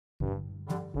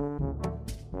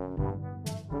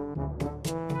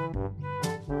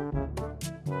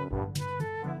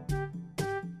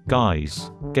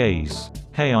Guys. Gays.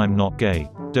 Hey, I'm not gay.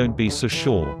 Don't be so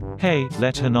sure. Hey,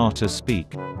 let Hinata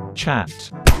speak. Chat.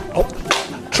 Oh,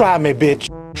 try me, bitch.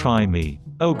 Try me.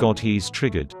 Oh god, he's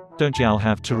triggered. Don't y'all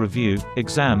have to review?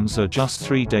 Exams are just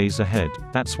 3 days ahead.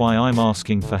 That's why I'm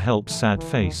asking for help, sad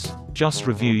face. Just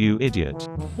review, you idiot.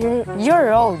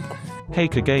 You're old. Hey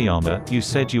Kageyama, you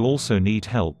said you also need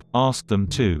help. Ask them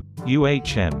too.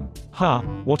 UHM. Ha,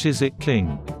 what is it,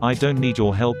 King? I don't need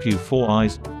your help, you four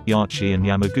eyes. Yachi and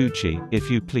Yamaguchi, if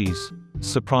you please.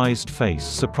 Surprised face.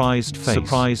 Surprised face.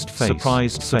 Surprised face.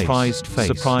 Surprised face.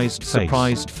 Surprised face.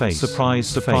 Surprised face.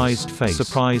 Surprised face.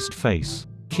 Surprised face.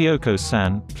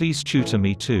 Kyoko-san, please tutor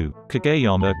me too.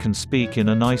 Kageyama can speak in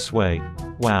a nice way.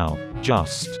 Wow.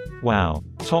 Just. Wow.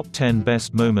 Top 10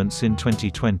 best moments in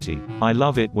 2020. I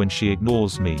love it when she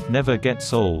ignores me. Never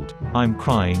gets old. I'm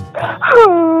crying.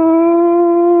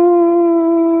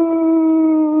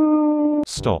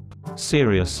 Stop.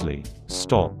 Seriously.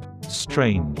 Stop.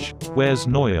 Strange. Where's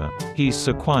Noya? He's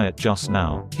so quiet just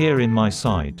now. Here in my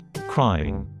side.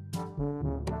 Crying.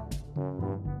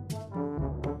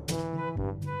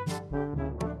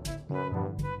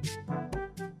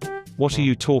 What are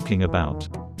you talking about?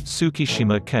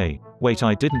 Tsukishima K. Wait,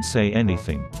 I didn't say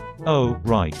anything. Oh,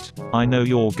 right. I know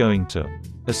you're going to.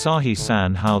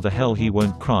 Asahi-san, how the hell he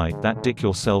won't cry? That dick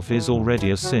yourself is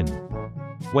already a sin.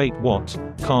 Wait, what?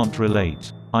 Can't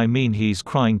relate. I mean, he's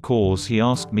crying cause he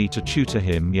asked me to tutor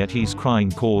him, yet he's crying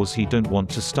cause he don't want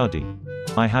to study.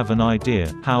 I have an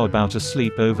idea. How about a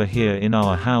sleep over here in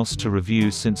our house to review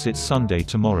since it's Sunday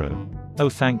tomorrow? Oh,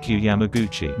 thank you,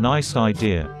 Yamaguchi. Nice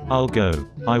idea. I'll go.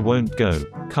 I won't go.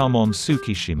 Come on,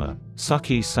 Tsukishima.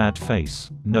 Sucky sad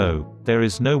face. No. There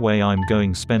is no way I'm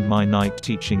going spend my night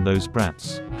teaching those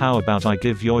brats. How about I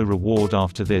give you a reward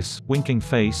after this? Winking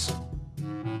face.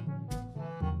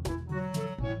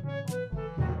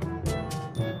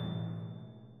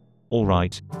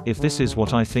 Alright, if this is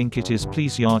what I think it is,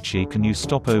 please Yachi, can you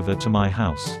stop over to my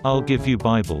house? I'll give you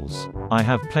Bibles. I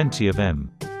have plenty of them.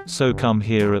 So come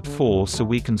here at 4 so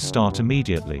we can start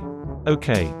immediately.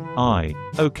 Okay.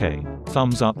 Okay.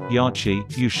 Thumbs up,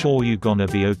 Yachi, you sure you gonna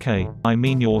be okay? I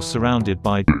mean, you're surrounded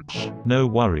by no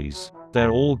worries.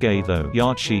 They're all gay though.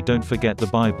 Yachi, don't forget the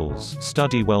Bibles.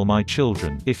 Study well, my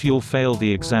children. If you'll fail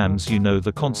the exams, you know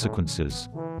the consequences.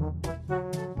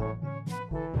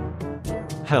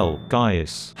 Hell,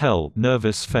 Gaius. Hell,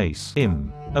 nervous face.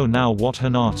 Oh, now what,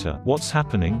 Hinata? What's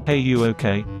happening? Hey, you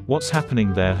okay? What's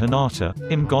happening there, Hinata?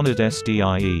 Gonad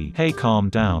SDIE. Hey, calm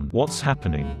down. What's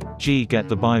happening? Gee, get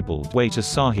the Bible. Wait,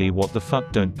 Asahi, what the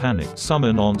fuck? Don't panic.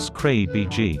 Summon ons cray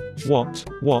BG. What?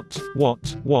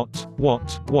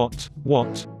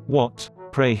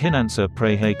 Pray Hinansa,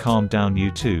 pray. Hey, calm down,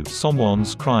 you two.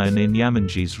 Someone's crying in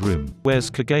Yamanji's room. Where's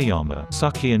Kageyama?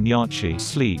 Saki and Yachi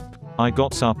sleep. I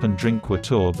got up and drink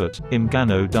water, but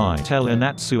Imgano died. Tell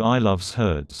Inatsu I loves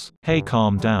herds. Hey,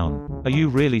 calm down. Are you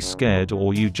really scared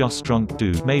or you just drunk,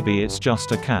 dude? Maybe it's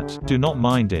just a cat. Do not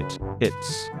mind it.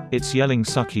 It's yelling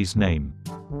Saki's name.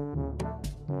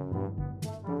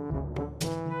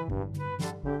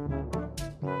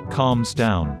 Calms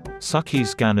down.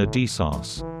 Saki's gonna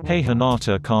desas. Hey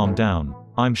Hinata, calm down.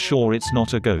 I'm sure it's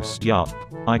not a ghost. Yup.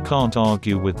 I can't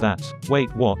argue with that.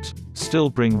 Wait, what? Still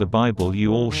bring the Bible,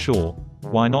 you all sure?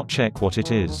 Why not check what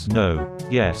it is? No.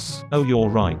 Yes. Oh, you're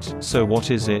right. So what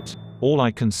is it? All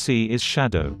I can see is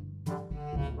shadow.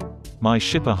 My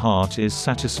shipper heart is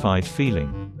satisfied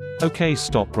feeling. Okay,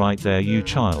 stop right there, you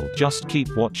child. Just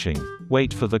keep watching.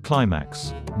 Wait for the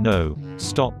climax. No.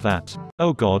 Stop that.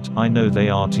 Oh god, I know they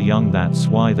are too young, that's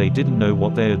why they didn't know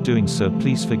what they are doing, so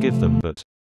please forgive them, but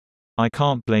I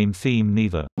can't blame theme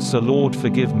neither. So Lord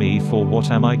forgive me for what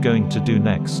am I going to do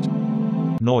next?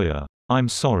 Noya. I'm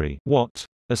sorry. What?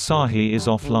 Asahi is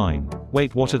offline.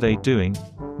 Wait, what are they doing?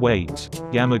 Wait.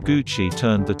 Yamaguchi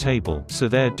turned the table. So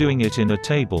they're doing it in a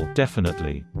table,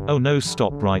 definitely. Oh no,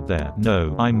 stop right there.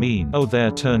 No, I mean, oh,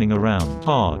 they're turning around.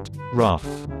 Hard.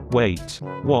 Rough. Wait.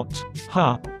 What?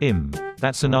 Ha.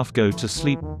 That's enough, go to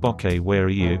sleep. Bokeh, where are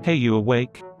you? Hey, you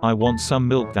awake? I want some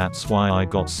milk, that's why I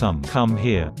got some. Come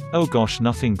here. Oh gosh,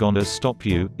 nothing gonna stop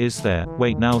you, is there?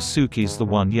 Wait, now Suki's the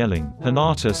one yelling.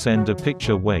 Hinata, send a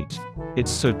picture. Wait. It's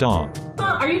so dark.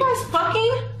 Are you guys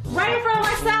fucking? Right in front of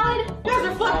my salad? You guys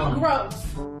are fucking gross.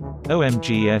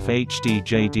 OMG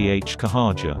FHDJDH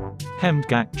Kahaja. Hemd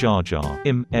Gak Jar Jar.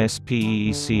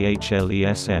 SPEECHLESS.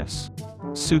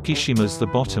 Tsukishima's the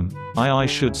bottom. I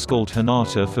should scold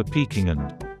Hinata for peeking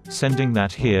and sending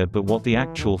that here, but what the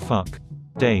actual fuck?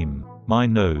 Dame. My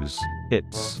nose.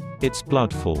 It's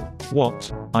bloodful.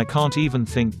 What? I can't even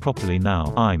think properly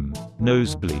now. I'm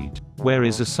nosebleed. Where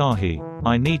is Asahi?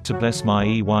 I need to bless my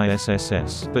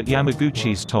EYSSS. But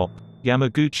Yamaguchi's top.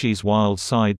 Yamaguchi's wild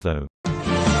side though.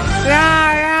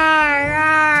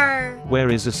 Where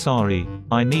is Asari?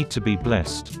 I need to be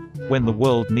blessed. When the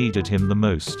world needed him the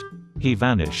most, he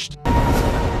vanished.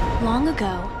 Long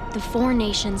ago, the four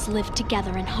nations lived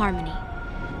together in harmony.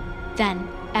 Then,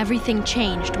 everything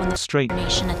changed when the Straight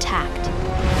nation attacked.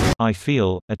 I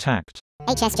feel attacked.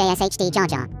 HSJSHD Jar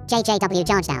Jar, JJW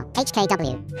Jar Jar,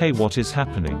 HKW, Hey, what is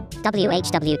happening?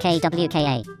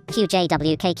 WHWKWKA,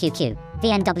 QJWKQQ,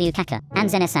 VNW Kaka,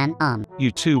 Anzenisan Arm. You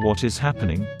too, what is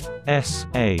happening?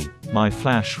 S.A. My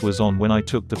flash was on when I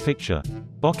took the picture.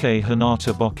 Bokeh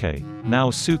Hinata bokeh.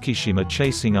 Now Tsukishima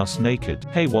chasing us naked.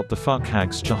 Hey, what the fuck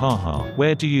hags chahaha.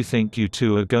 Where do you think you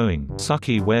two are going?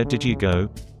 Suki, where did you go?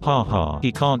 Haha.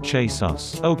 He can't chase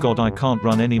us. Oh god, I can't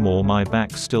run anymore, my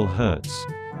back still hurts.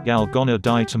 Y'all gonna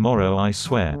die tomorrow, I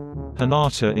swear.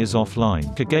 Hinata is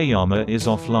offline. Kageyama is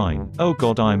offline. Oh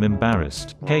god, I'm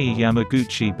embarrassed. Hey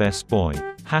Yamaguchi best boy.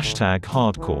 Hashtag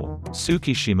hardcore.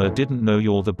 Tsukishima didn't know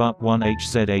you're the but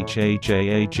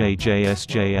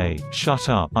 1HZHAJAJJSJA. Shut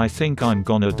up. I think I'm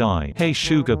gonna die. Hey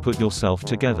Suga, put yourself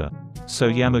together. So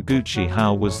Yamaguchi,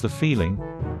 how was the feeling?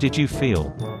 Did you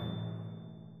feel?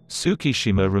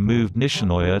 Tsukishima removed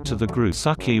Nishinoya to the group.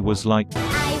 Saki was like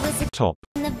top.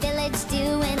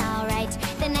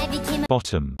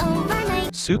 Bottom.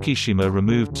 Tsukishima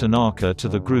removed Tanaka to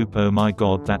the group. Oh my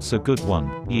god, that's a good one.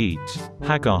 Yeet.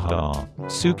 Hagaha.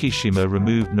 Tsukishima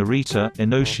removed Narita,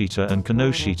 Inoshita and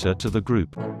Kanoshita to the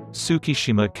group.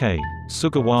 Tsukishima K.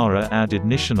 Sugawara added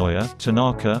Nishinoya,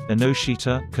 Tanaka,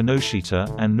 Inoshita,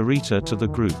 Kanoshita, and Narita to the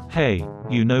group. Hey,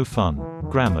 you know fun.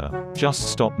 Grammar. Just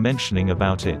stop mentioning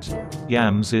about it.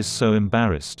 Yams is so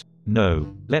embarrassed.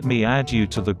 No. Let me add you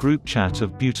to the group chat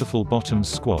of beautiful bottoms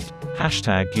squad.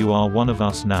 Hashtag you are one of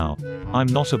us now. I'm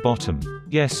not a bottom.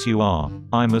 Yes you are.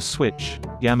 I'm a switch.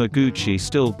 Yamaguchi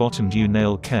still bottomed you,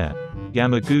 nail care.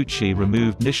 Yamaguchi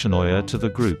removed Nishinoya to the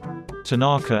group.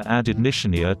 Tanaka added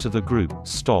Nishinoya to the group.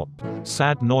 Stop.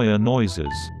 Sad Noya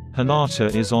noises.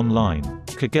 Hinata is online.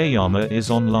 Kageyama is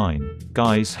online.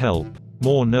 Guys help.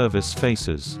 More nervous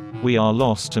faces. We are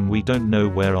lost and we don't know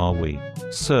where are we.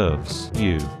 Serves.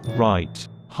 You. Right.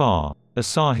 Ha.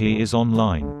 Asahi is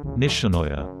online.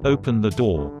 Nishinoya. Open the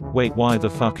door. Wait, why the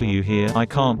fuck are you here? I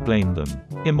can't blame them.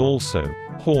 Him also.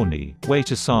 Horny. Wait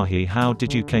Asahi, how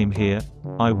did you came here?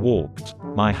 I walked.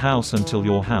 My house until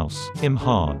your house. Him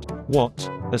hard. What?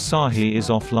 Asahi is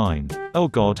offline. Oh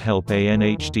god help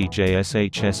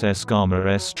ANHDJSHSS Gamma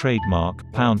S trademark,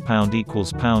 pound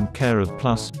equals pound care of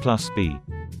plus B.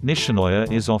 Nishinoya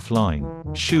is offline.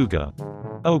 Suga.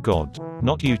 Oh god.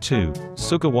 Not you too.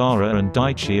 Sugawara and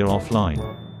Daichi are offline.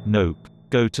 Nope.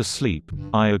 Go to sleep.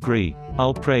 I agree.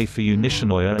 I'll pray for you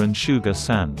Nishinoya and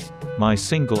Suga-san. My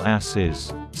single ass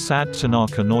is. Sad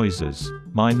Tanaka noises.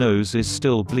 My nose is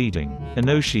still bleeding.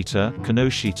 Inoshita,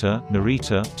 Kanoshita,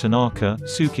 Narita, Tanaka,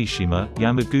 Tsukishima,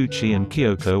 Yamaguchi and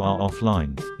Kyoko are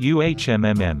offline.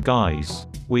 UHMMM. Guys.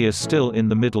 We are still in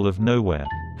the middle of nowhere.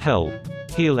 Help.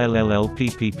 Heal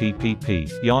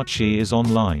LLLPPPPP. Yachi is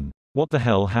online. What the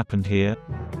hell happened here?